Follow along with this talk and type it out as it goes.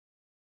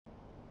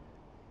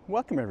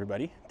Welcome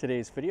everybody.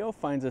 Today's video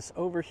finds us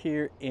over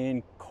here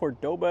in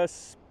Córdoba,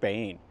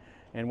 Spain.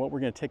 And what we're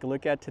going to take a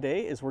look at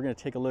today is we're going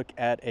to take a look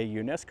at a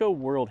UNESCO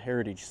World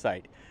Heritage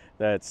Site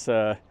that's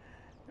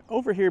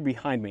over here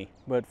behind me.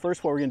 But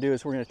first what we're going to do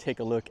is we're going to take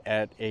a look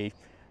at a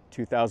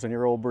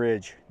 2,000-year-old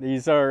bridge.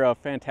 These are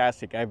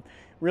fantastic. I've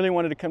really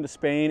wanted to come to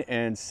Spain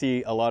and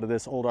see a lot of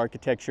this old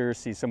architecture,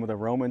 see some of the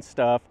Roman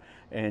stuff,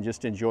 and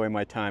just enjoy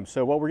my time.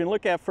 So what we're going to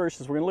look at first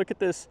is we're going to look at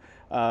this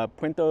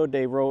Puente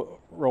de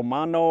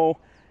Romano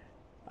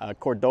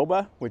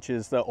Córdoba, which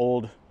is the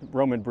old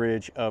Roman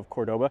bridge of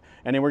Córdoba,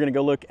 and then we're going to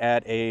go look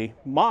at a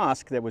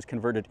mosque that was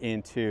converted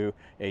into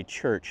a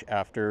church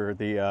after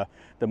the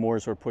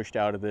Moors were pushed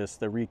out of this,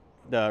 the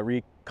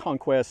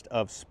reconquest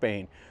of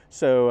Spain.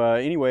 So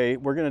anyway,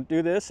 we're going to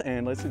do this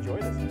and let's enjoy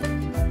this.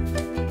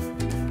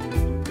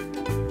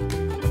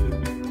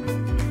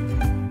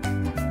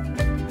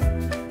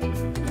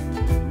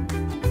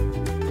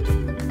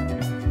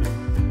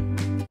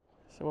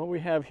 So what we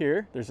have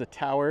here, there's a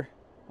tower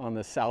on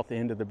the south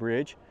end of the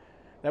bridge.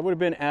 That would have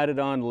been added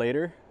on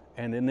later.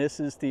 And then this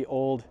is the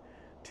old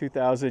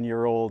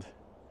 2,000-year-old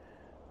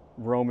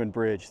Roman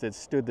bridge that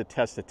stood the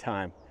test of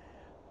time.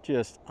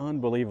 Just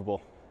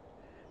unbelievable.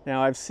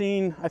 Now I've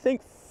seen, I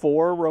think,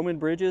 4 Roman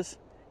bridges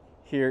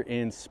here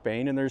in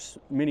Spain, and there's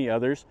many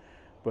others,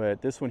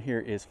 but this one here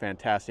is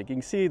fantastic. You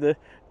can see the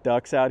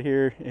ducks out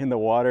here in the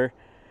water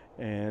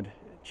and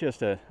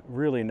just a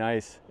really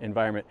nice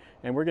environment.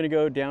 And we're going to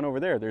go down over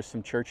there. There's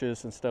some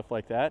churches and stuff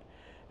like that.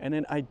 And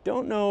then I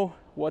don't know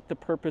what the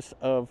purpose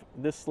of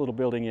this little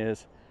building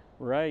is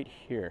right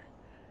here.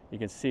 You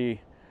can see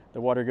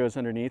the water goes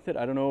underneath it.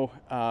 I don't know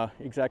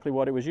exactly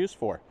what it was used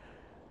for.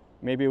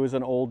 Maybe it was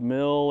an old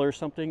mill or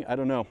something. I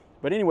don't know.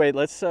 But anyway,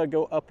 let's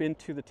go up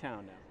into the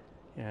town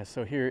now. Yeah,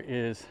 so here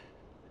is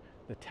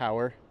the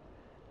tower.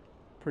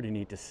 Pretty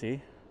neat to see.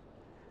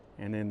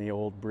 And then the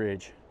old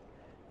bridge.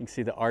 You can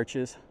see the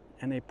arches.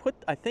 And they put,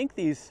 I think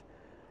these,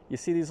 you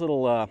see these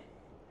little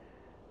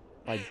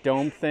like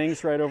dome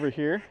things right over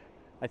here.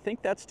 I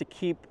think that's to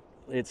keep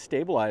it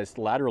stabilized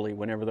laterally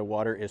whenever the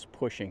water is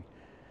pushing.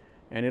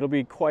 And it'll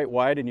be quite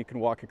wide and you can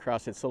walk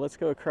across it. So let's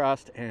go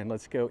across and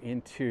let's go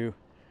into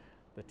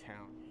the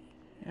town.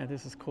 Yeah,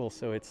 this is cool.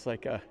 So it's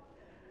like a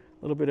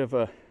little bit of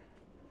a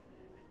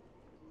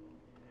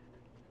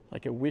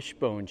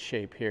wishbone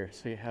shape here.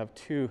 So you have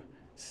 2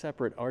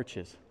 separate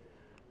arches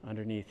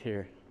underneath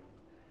here.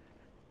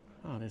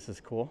 Oh, this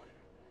is cool.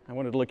 I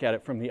wanted to look at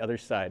it from the other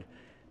side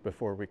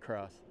before we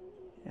cross.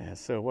 Yeah,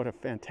 so what a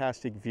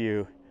fantastic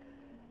view.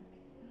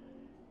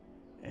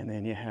 And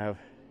then you have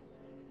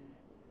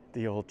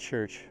the old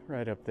church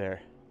right up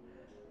there.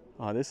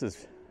 Oh, this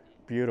is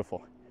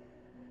beautiful.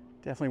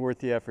 Definitely worth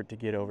the effort to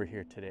get over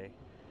here today.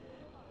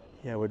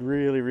 Yeah, I would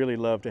really, really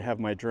love to have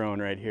my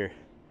drone right here.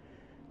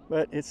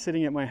 But it's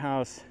sitting at my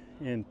house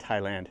in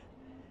Thailand.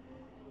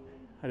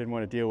 I didn't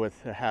want to deal with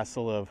the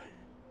hassle of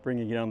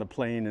bringing it on the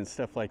plane and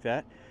stuff like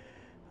that.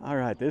 All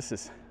right, this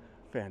is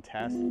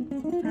fantastic.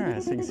 All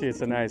right, so you can see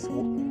it's a nice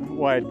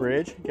wide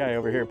bridge. Guy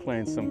over here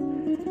playing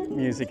some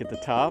music at the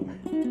top.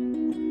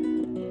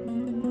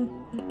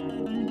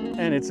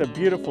 And it's a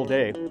beautiful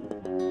day.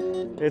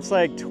 It's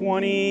like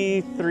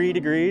 23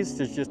 degrees.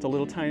 There's just a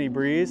little tiny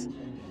breeze.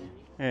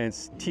 And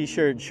it's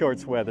t-shirt and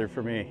shorts weather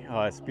for me.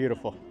 Oh, it's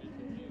beautiful.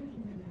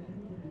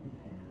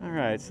 All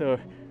right, so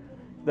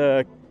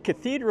the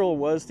cathedral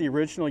was the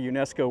original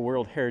UNESCO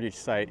World Heritage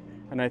Site.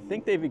 And I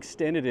think they've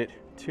extended it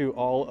to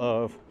all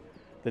of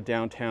the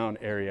downtown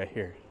area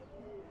here.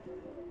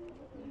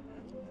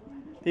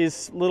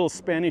 These little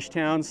Spanish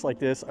towns like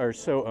this are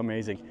so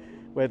amazing.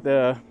 But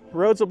the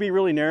roads will be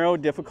really narrow,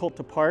 difficult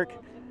to park.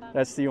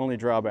 That's the only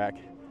drawback.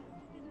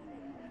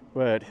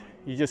 But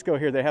you just go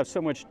here, they have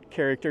so much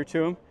character to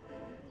them.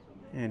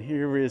 And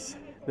here is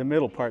the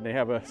middle part. They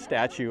have a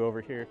statue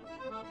over here.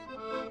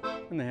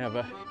 And they have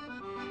a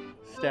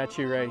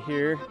statue right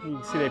here. You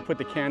can see they put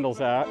the candles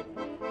out.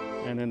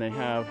 And then they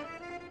have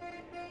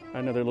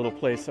another little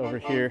place over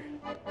here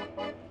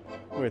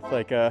with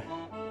like the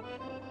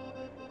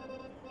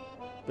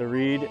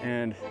Reed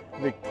and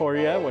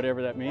Victoria,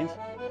 whatever that means.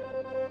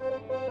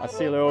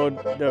 Asilo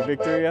de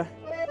Victoria.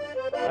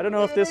 I don't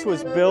know if this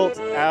was built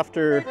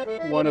after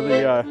one of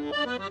the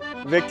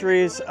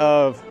victories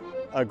of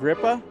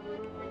Agrippa.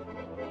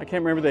 I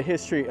can't remember the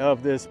history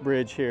of this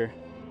bridge here.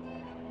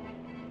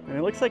 And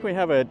it looks like we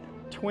have a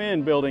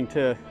twin building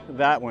to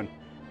that one.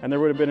 And there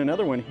would have been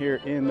another one here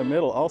in the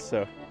middle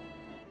also.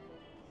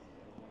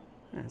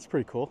 That's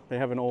pretty cool. They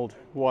have an old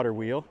water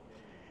wheel.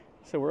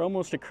 So we're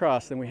almost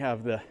across, then we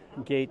have the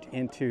gate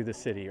into the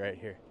city right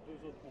here.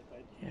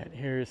 Yeah,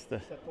 here's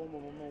the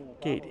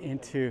gate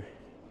into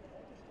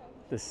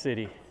the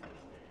city.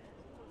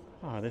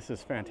 Oh, this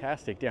is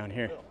fantastic down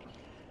here.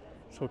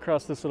 So we'll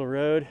cross this little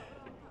road,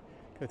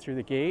 go through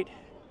the gate,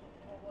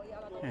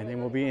 and then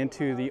we'll be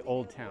into the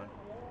old town.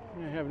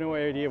 I have no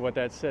idea what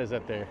that says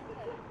up there.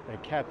 The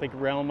Catholic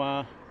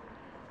Realm,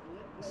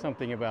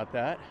 something about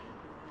that.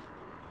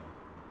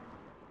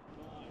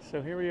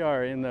 So here we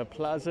are in the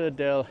Plaza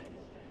del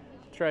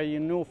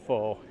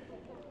Triunfo.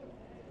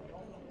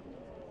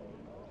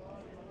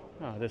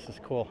 this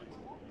is cool.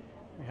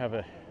 We have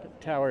a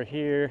tower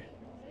here.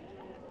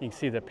 You can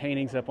see the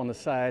paintings up on the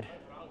side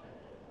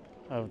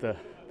of the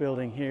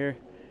building here.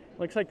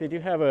 Looks like they do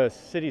have a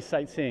city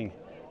sightseeing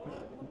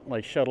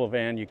like shuttle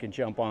van you can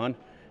jump on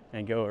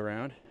and go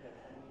around.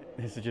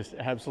 This is just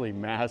absolutely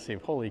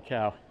massive. Holy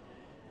cow.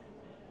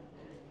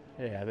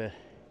 Yeah, the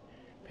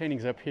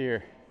paintings up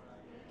here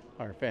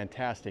are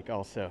fantastic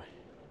also.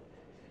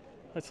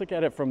 Let's look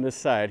at it from this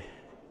side,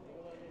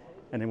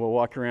 and then we'll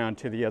walk around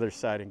to the other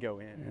side and go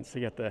in. And so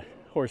you got the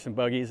horse and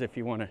buggies if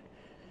you want to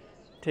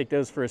take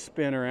those for a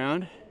spin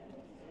around.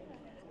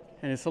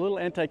 And it's a little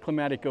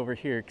anticlimactic over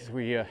here because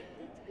we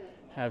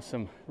have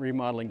some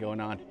remodeling going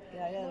on.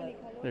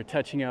 They're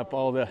touching up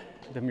all the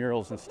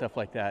murals and stuff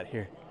like that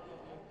here.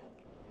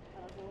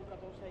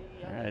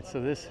 All right,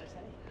 so this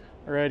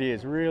already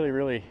is really,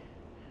 really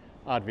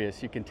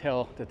obvious. You can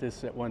tell that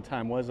this at one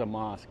time was a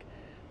mosque.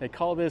 They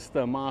call this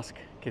the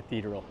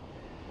Mosque-Cathedral.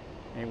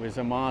 It was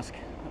a mosque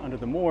under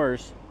the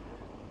Moors,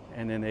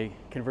 and then they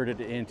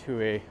converted it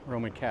into a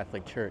Roman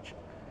Catholic church.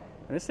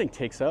 And this thing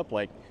takes up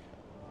like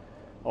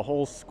a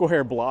whole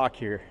square block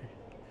here.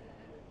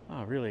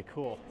 Oh, really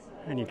cool.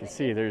 And you can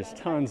see there's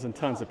tons and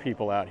tons of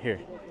people out here.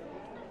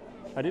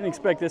 I didn't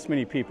expect this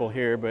many people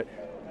here, but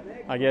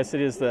I guess it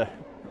is the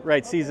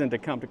right season to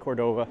come to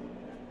Cordova.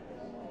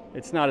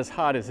 It's not as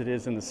hot as it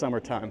is in the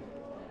summertime.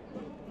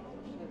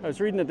 I was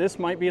reading that this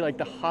might be like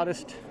the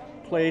hottest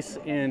place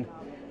in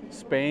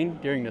Spain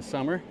during the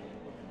summer.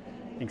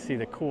 You can see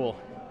the cool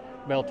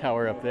bell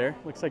tower up there.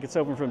 Looks like it's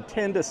open from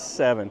 10 to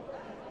 7.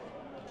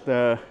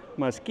 The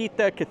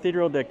Mezquita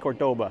Cathedral de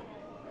Córdoba.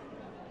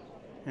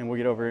 And we'll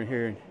get over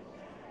here and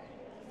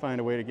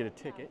find a way to get a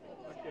ticket.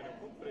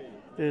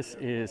 This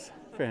is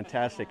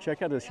fantastic.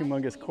 Check out this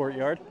humongous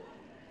courtyard.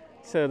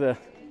 So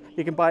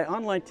you can buy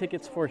online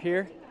tickets for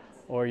here,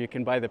 or you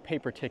can buy the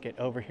paper ticket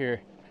over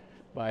here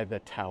by the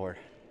tower.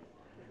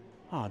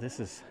 Oh, this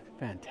is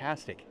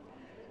fantastic.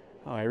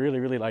 Oh, I really,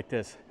 really like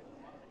this.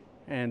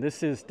 And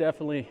this is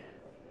definitely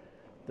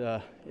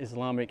the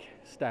Islamic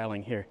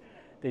styling here.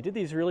 They did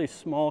these really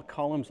small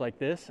columns like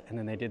this, and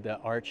then they did the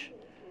arch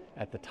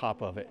at the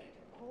top of it.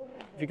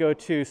 If you go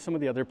to some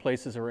of the other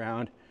places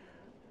around,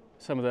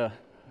 some of the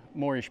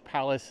Moorish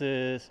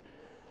palaces,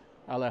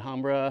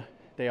 Alhambra,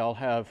 they all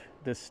have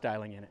this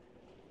styling in it.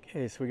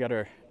 Okay, so we got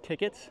our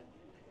tickets.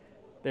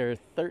 They're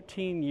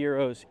 13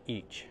 euros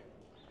each.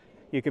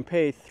 You can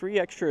pay €3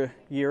 extra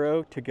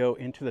to go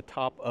into the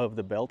top of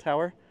the bell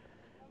tower,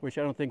 which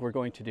I don't think we're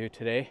going to do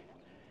today.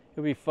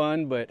 It'll be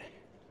fun, but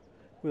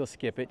we'll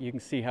skip it. You can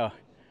see how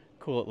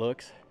cool it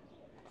looks.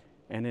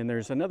 And then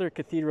there's another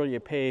cathedral you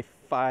pay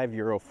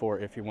 €5 for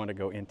if you want to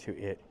go into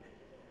it.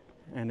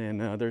 And then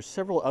there's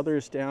several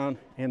others down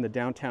in the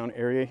downtown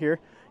area here.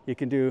 You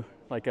can do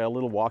like a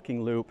little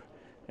walking loop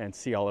and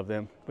see all of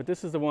them. But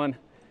this is the one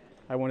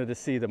I wanted to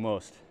see the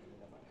most.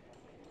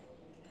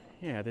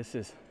 Yeah, this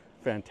is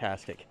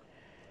fantastic.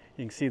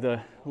 You can see the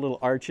little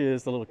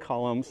arches, the little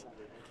columns.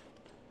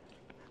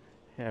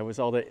 Yeah, it was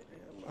all the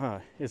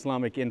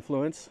Islamic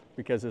influence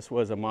because this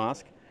was a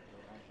mosque,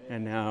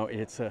 and now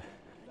it's a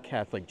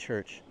Catholic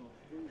church.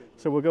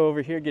 So we'll go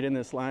over here, get in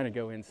this line, and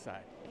go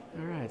inside.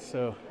 All right,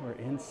 so we're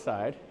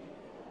inside,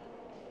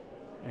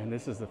 and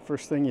this is the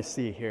first thing you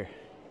see here.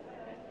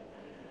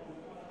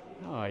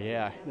 Oh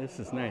yeah, this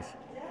is nice.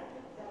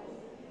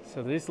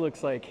 So this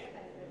looks like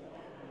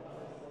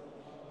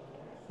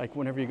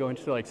whenever you go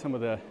into like some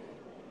of the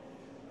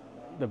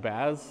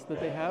baths that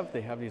they have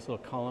these little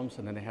columns,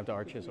 and then they have the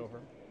arches over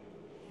them.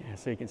 Yeah,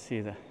 so you can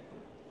see the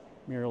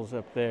murals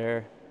up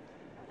there.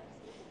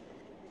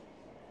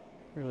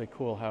 Really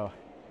cool how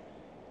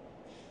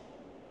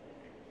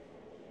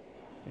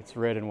it's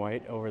red and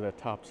white over the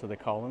tops of the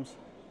columns.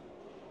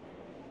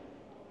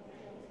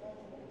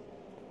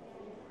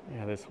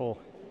 Yeah, this whole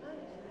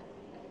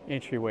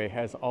entryway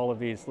has all of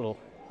these little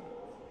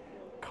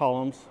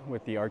columns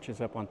with the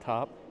arches up on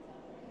top.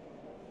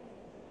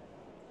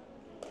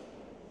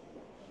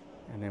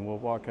 And then we'll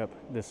walk up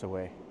this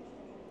way.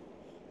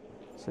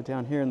 So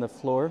down here in the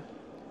floor,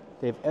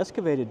 they've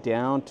excavated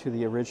down to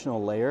the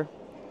original layer.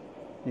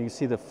 You can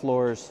see the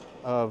floors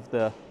of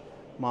the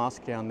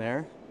mosque down there.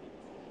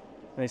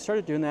 And they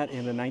started doing that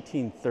in the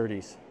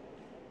 1930s.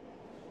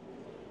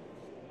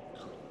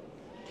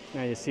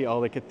 Now you see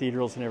all the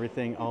cathedrals and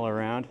everything all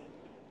around.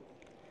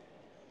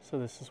 So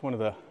this is one of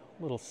the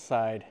little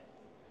side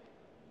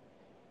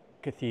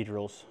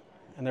cathedrals.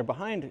 And they're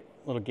behind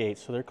little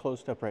gates, so they're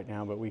closed up right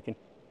now, but we can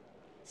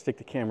stick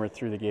the camera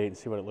through the gate and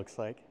see what it looks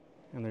like.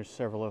 And there's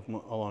several of them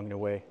along the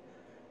way.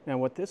 Now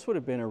what this would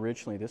have been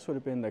originally, this would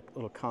have been the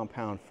little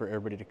compound for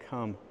everybody to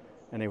come,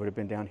 and they would have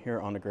been down here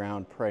on the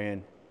ground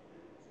praying.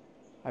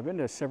 I've been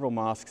to several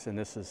mosques, and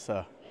this is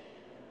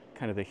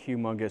kind of the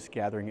humongous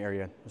gathering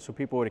area. So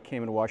people would have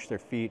came and washed their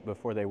feet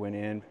before they went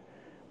in,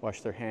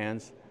 washed their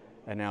hands,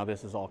 and now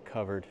this is all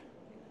covered.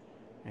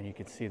 And you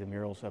can see the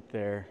murals up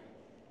there.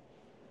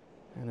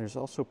 And there's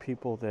also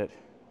people that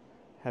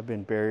have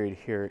been buried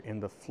here in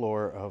the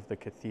floor of the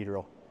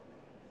cathedral.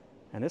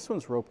 And this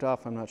one's roped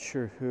off. I'm not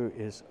sure who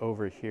is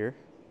over here.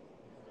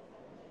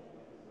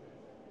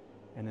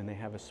 And then they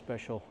have a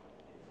special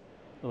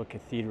little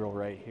cathedral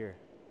right here.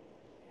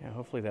 Yeah,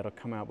 hopefully that'll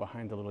come out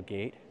behind the little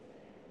gate.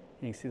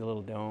 You can see the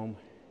little dome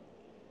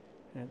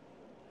and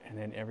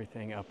then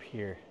everything up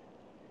here.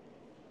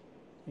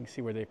 You can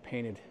see where they've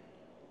painted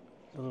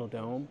the little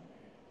dome.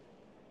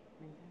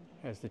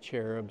 Has the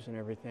cherubs and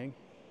everything.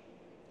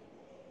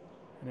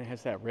 And it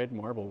has that red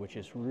marble, which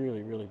is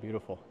really, really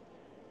beautiful.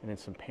 And then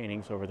some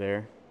paintings over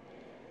there.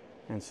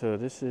 And so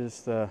this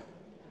is the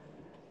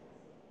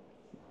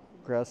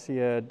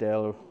Gracia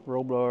del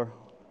Roble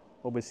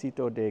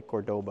Obisito de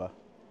Córdoba.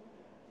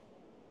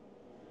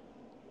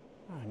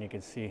 And you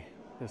can see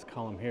this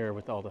column here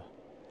with all the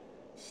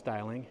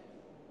styling.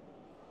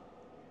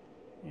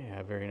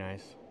 Yeah, very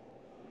nice.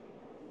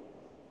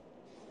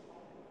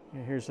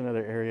 Yeah, here's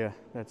another area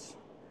that's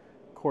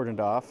cordoned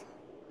off,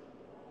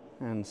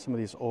 and some of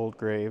these old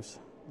graves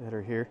that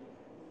are here.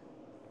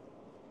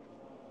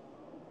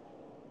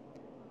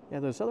 Yeah,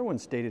 those other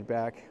ones dated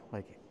back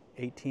like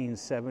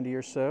 1870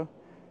 or so.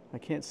 I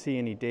can't see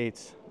any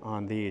dates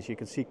on these. You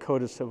can see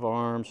coats of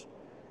arms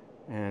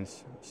and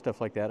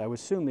stuff like that. I would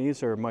assume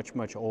these are much,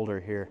 much older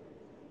here.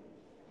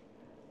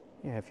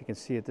 Yeah, if you can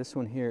see it, this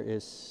one here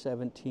is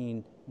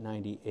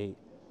 1798.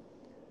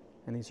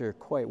 And these are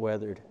quite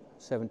weathered.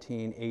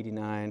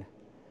 1789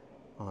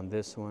 on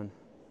this one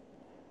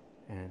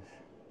and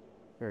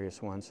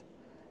various ones.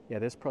 Yeah,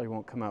 this probably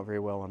won't come out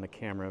very well on the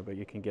camera, but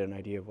you can get an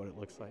idea of what it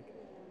looks like.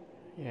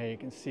 Yeah, you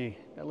can see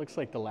that looks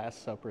like the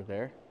Last Supper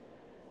there.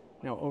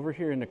 Now over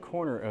here in the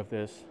corner of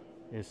this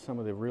is some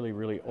of the really,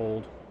 really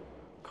old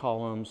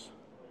columns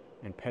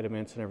and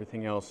pediments and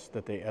everything else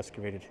that they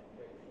excavated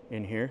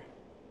in here.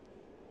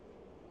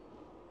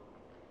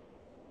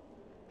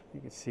 You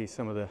can see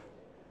some of the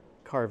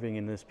carving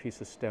in this piece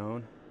of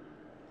stone,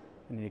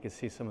 and you can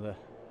see some of the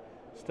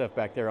stuff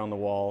back there on the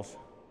walls.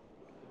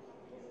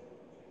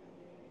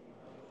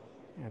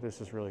 Yeah,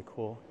 this is really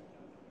cool.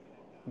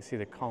 You can see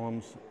the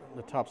columns,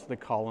 the tops of the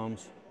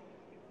columns,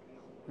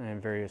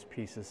 and various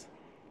pieces.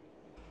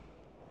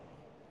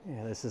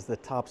 Yeah, this is the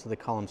tops of the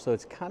columns. So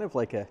it's kind of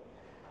like a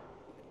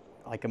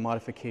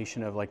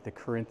modification of like the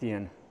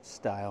Corinthian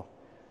style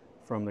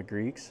from the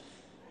Greeks.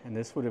 And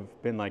this would have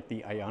been like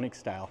the Ionic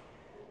style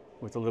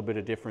with a little bit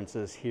of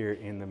differences here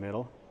in the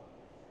middle.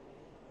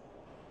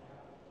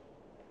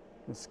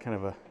 This is kind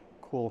of a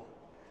cool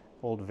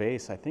old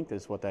vase. I think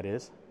this is what that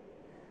is.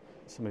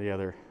 Some of the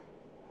other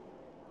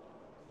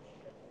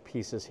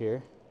pieces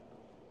here.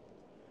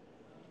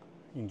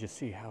 You can just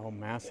see how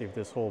massive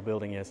this whole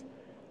building is.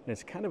 And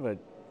it's kind of a,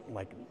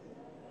 like,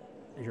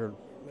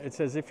 it's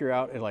as if you're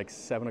out at like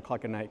 7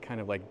 o'clock at night, kind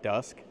of like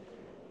dusk.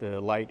 The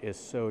light is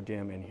so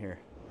dim in here.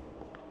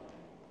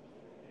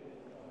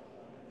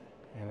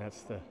 And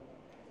that's the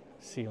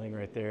ceiling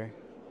right there.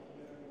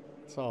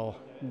 It's all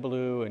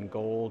blue and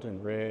gold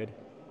and red.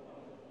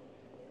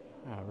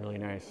 Really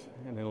nice.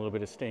 And then a little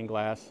bit of stained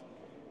glass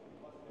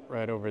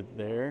right over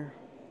there.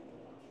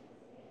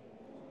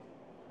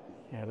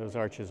 Yeah, those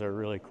arches are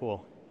really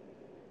cool.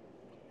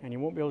 And you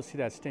won't be able to see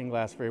that stained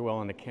glass very well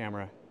on the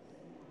camera,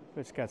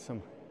 but it's got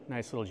some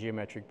nice little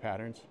geometric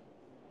patterns.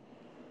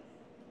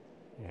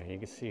 Yeah, you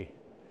can see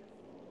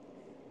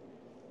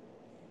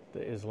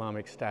the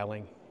Islamic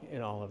styling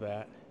in all of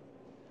that.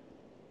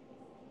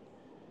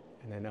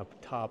 And then up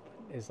top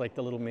is like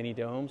the little mini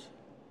domes.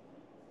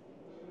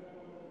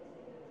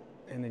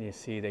 And then you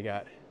see they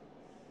got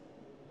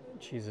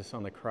Jesus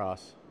on the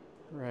cross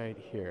right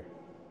here.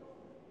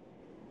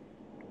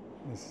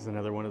 This is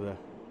another one of the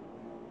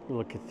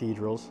little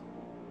cathedrals,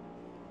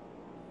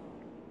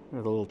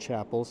 or the little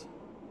chapels.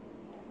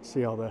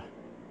 See all the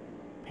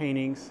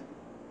paintings,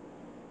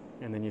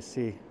 and then you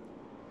see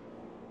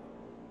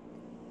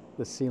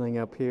the ceiling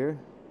up here.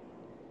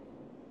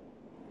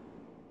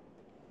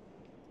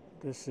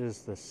 This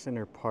is the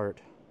center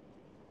part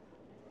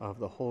of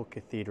the whole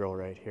cathedral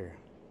right here.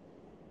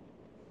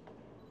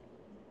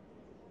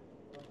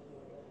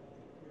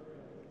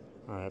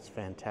 Oh, that's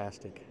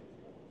fantastic.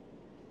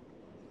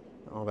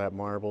 All that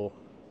marble,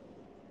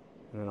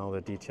 and then all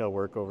the detail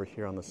work over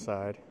here on the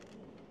side.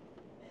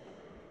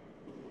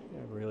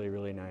 Yeah, really,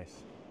 really nice.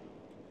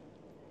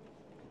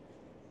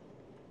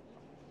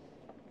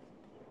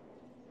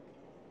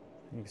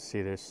 You can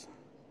see there's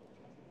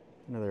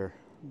another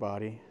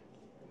body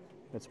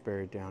that's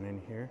buried down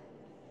in here.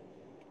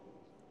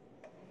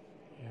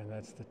 Yeah,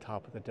 that's the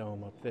top of the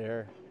dome up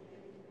there.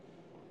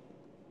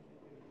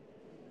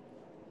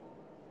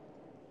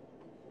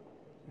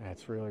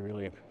 That's really,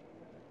 really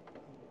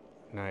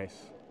nice.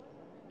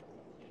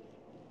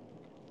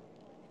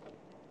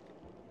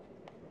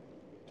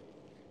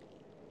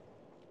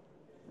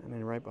 And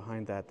then right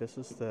behind that, this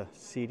is the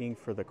seating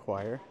for the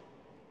choir.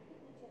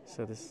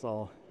 So this is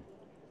all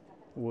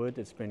wood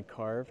that's been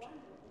carved.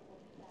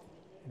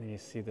 And then you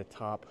see the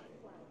top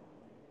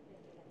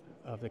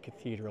of the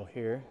cathedral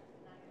here.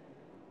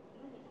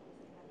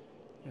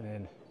 And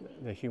then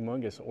the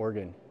humongous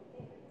organ.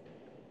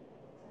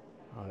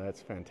 Oh,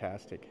 that's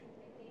fantastic.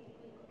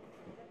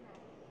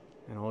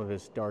 And all of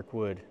this dark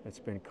wood that's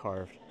been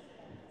carved.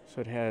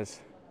 So it has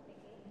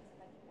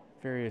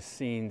various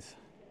scenes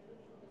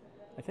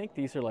I think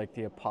these are like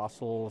the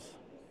apostles,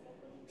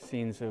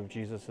 scenes of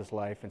Jesus's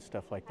life and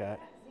stuff like that.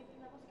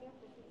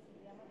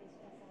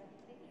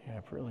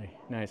 Yeah, really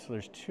nice. So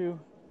there's two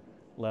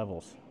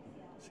levels.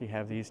 So you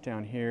have these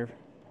down here,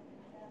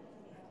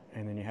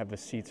 and then you have the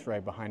seats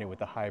right behind it with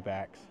the high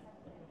backs.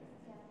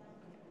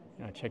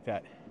 Check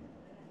that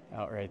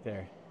out right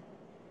there.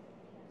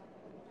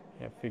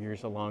 You have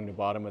figures along the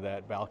bottom of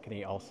that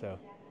balcony also,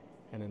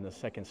 and then the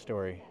second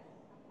story.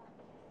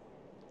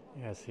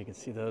 Yeah, so you can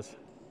see those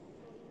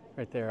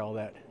right there, all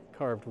that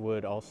carved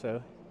wood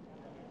also,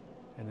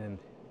 and then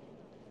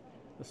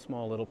the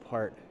small little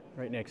part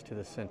right next to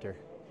the center.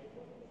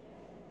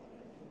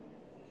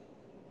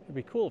 It'd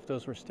be cool if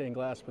those were stained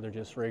glass, but they're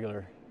just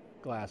regular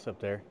glass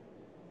up there.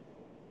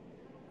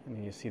 And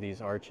then you see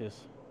these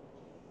arches.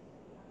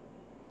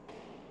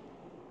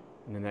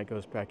 And then that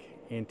goes back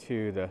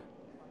into the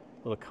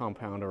little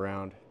compound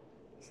around.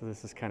 So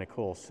this is kind of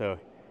cool. So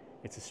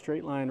it's a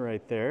straight line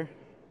right there.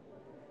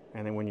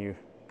 And then when you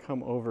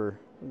come over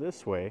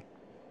this way,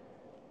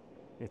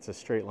 it's a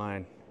straight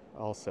line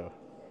also.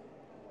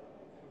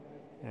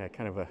 Yeah,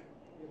 kind of a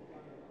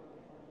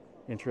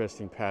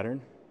interesting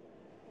pattern.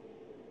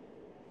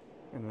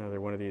 Another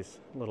one of these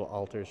little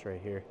altars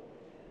right here.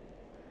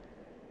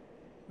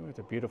 Oh, it's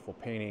a beautiful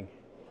painting.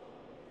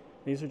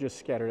 These are just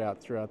scattered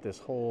out throughout this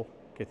whole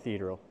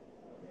cathedral.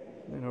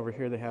 And then over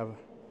here they have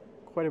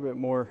quite a bit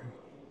more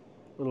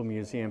little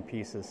museum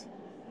pieces.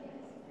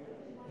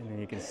 And then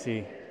you can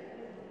see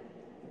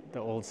the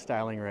old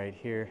styling right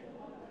here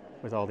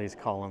with all these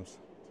columns.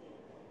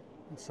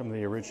 And some of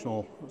the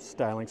original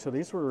styling. So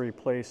these were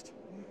replaced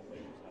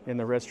in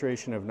the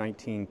restoration of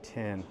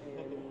 1910.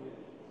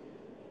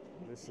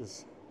 This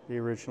is the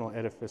original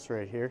edifice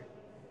right here.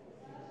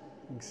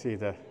 You can see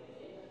the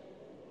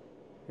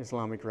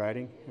Islamic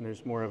writing, and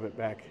there's more of it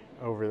back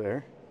over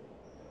there.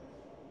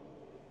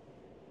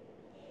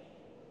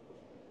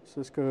 So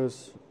this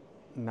goes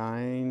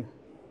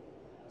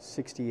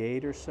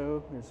 968 or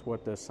so is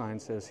what the sign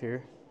says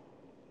here.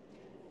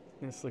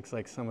 This looks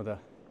like some of the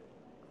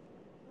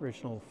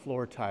original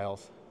floor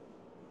tiles.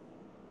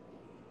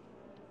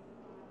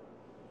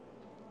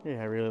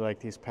 Yeah, I really like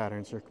these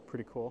patterns. They're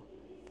pretty cool.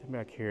 And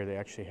back here they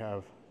actually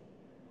have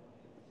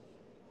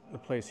the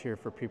place here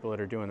for people that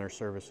are doing their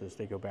services.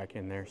 They go back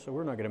in there, so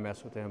we're not going to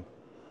mess with them.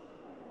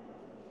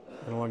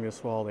 And along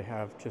this wall they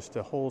have just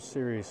a whole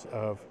series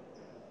of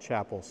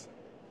chapels.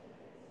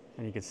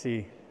 And you can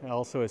see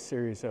also a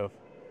series of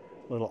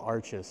little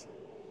arches.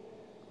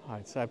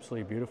 It's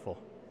absolutely beautiful.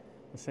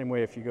 The same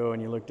way if you go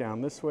and you look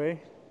down this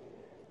way,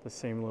 the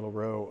same little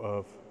row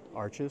of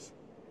arches.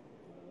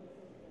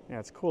 Yeah,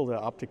 it's cool, the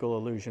optical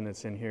illusion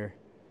that's in here.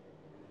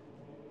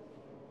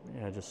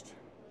 Yeah, just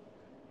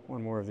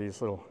one more of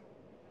these little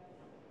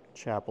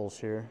chapels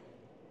here.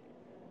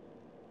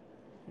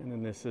 And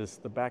then this is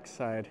the back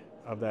side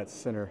of that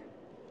center.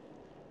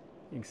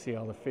 You can see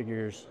all the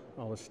figures,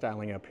 all the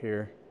styling up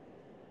here.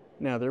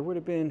 Now there would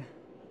have been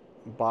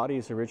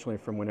bodies originally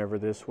from whenever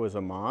this was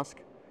a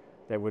mosque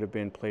that would have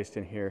been placed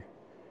in here.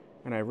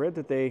 And I read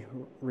that they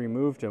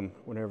removed them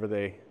whenever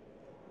they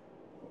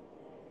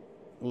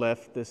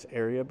left this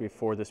area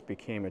before this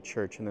became a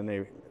church, and then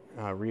they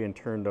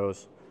reinterred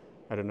those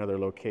at another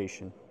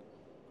location.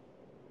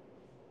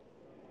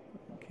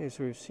 Okay,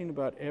 so we've seen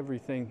about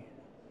everything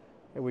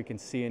that we can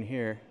see in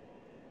here.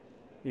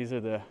 These are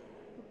the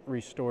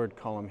restored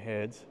column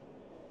heads.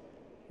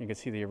 You can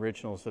see the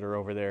originals that are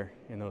over there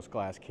in those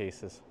glass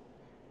cases.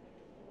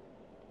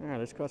 All right,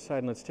 let's go outside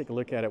and let's take a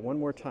look at it one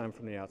more time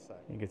from the outside.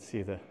 You can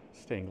see the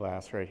stained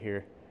glass right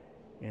here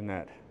in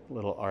that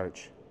little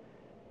arch.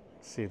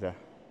 See the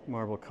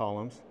marble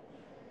columns,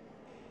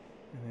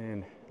 and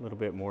then a little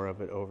bit more of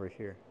it over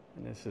here.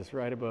 And this is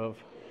right above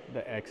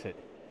the exit.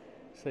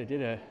 So they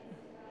did a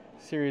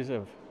series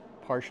of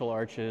partial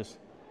arches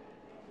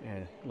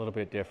and a little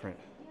bit different.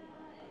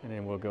 And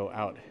then we'll go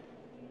out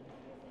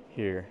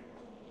here.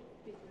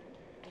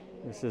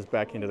 This is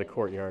back into the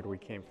courtyard we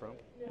came from.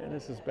 And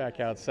this is back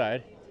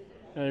outside.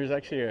 Now there's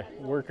actually a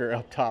worker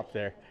up top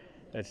there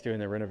that's doing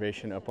the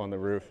renovation up on the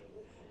roof.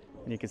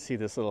 And you can see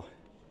this little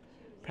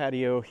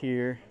patio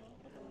here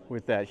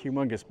with that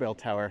humongous bell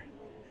tower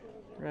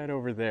right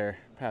over there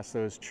past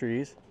those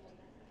trees.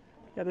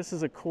 Yeah, this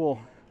is a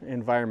cool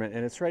environment,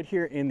 and it's right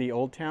here in the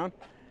old town.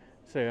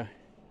 So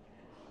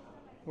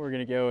we're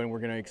gonna go and we're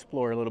gonna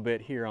explore a little bit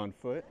here on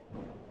foot.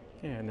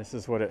 Yeah, and this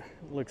is what it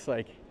looks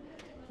like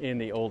in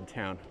the old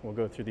town. We'll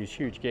go through these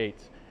huge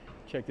gates.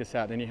 Check this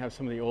out. Then you have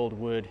some of the old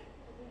wood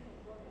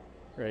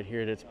right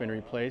here that's been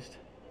replaced.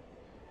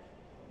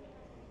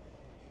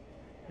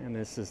 And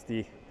this is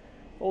the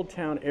old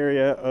town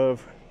area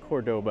of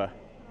Cordova.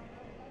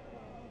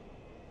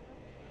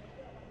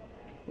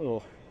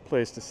 Little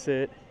place to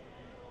sit.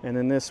 And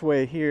then this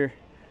way here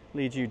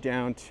leads you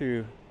down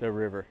to the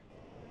river.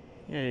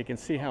 Yeah, you can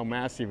see how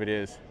massive it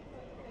is.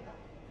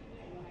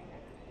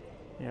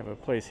 You have a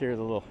place here,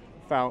 the little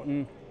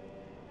fountain,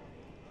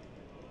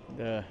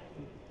 the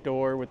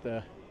door with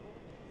the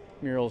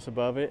murals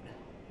above it,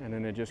 and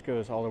then it just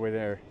goes all the way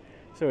there.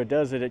 So it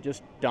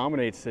just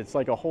dominates. It's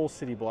like a whole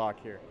city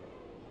block here.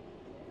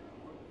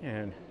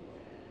 And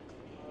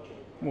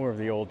more of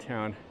the old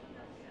town.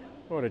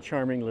 What a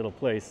charming little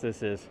place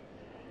this is.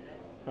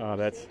 Oh,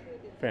 that's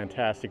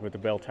fantastic with the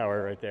bell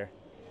tower right there.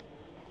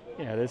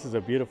 Yeah, this is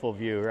a beautiful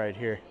view right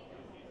here.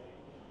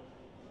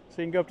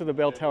 So you can go up to the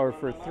bell tower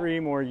for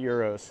 €3 more.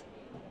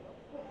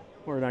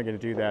 We're not going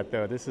to do that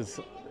though. This is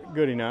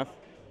good enough.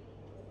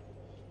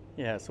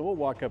 Yeah, so we'll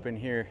walk up in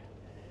here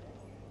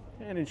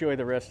and enjoy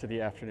the rest of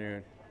the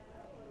afternoon.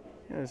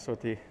 Yeah, this is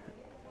what these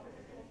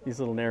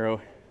little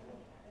narrow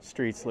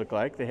streets look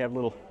like. They have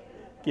little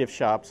gift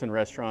shops and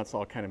restaurants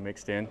all kind of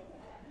mixed in.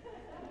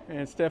 And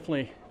it's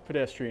definitely a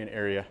pedestrian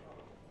area.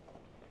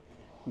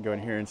 You can go in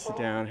here and sit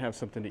down, have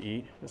something to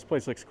eat. This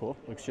place looks cool.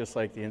 Looks just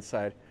like the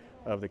inside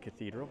of the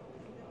cathedral.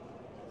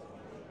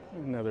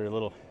 Another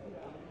little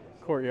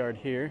courtyard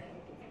here.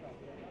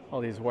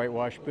 All these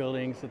whitewashed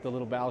buildings with the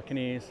little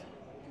balconies.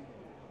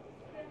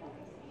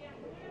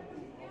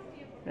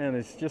 And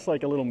it's just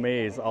like a little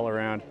maze all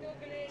around.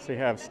 So you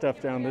have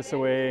stuff down this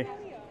way,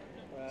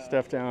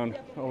 stuff down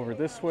over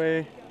this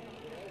way.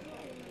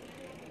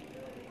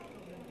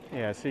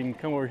 Yeah, so you can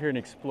come over here and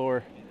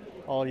explore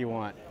all you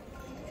want.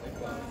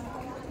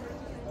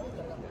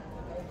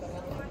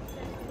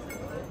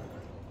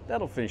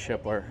 That'll finish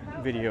up our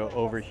video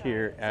over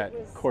here at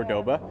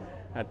Córdoba,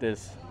 at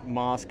this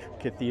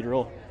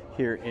Mosque-Cathedral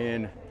here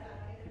in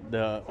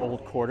the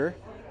Old Quarter.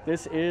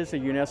 This is a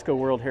UNESCO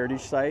World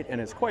Heritage Site,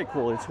 and it's quite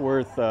cool. It's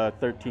worth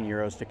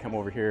 €13 to come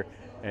over here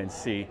and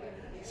see.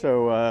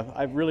 So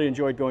I've really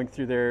enjoyed going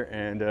through there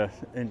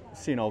and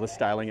seeing all the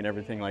styling and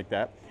everything like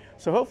that.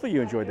 So hopefully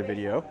you enjoyed the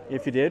video.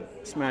 If you did,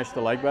 smash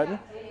the like button.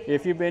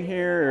 If you've been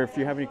here or if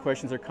you have any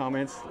questions or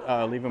comments,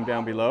 leave them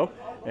down below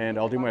and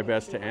I'll do my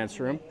best to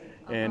answer them.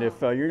 And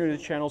if you're new to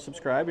the channel,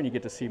 subscribe and you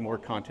get to see more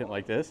content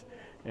like this.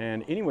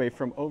 And anyway,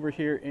 from over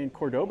here in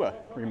Córdoba,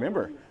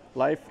 remember,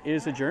 life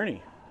is a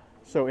journey.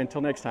 So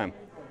until next time,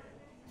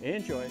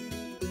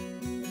 enjoy.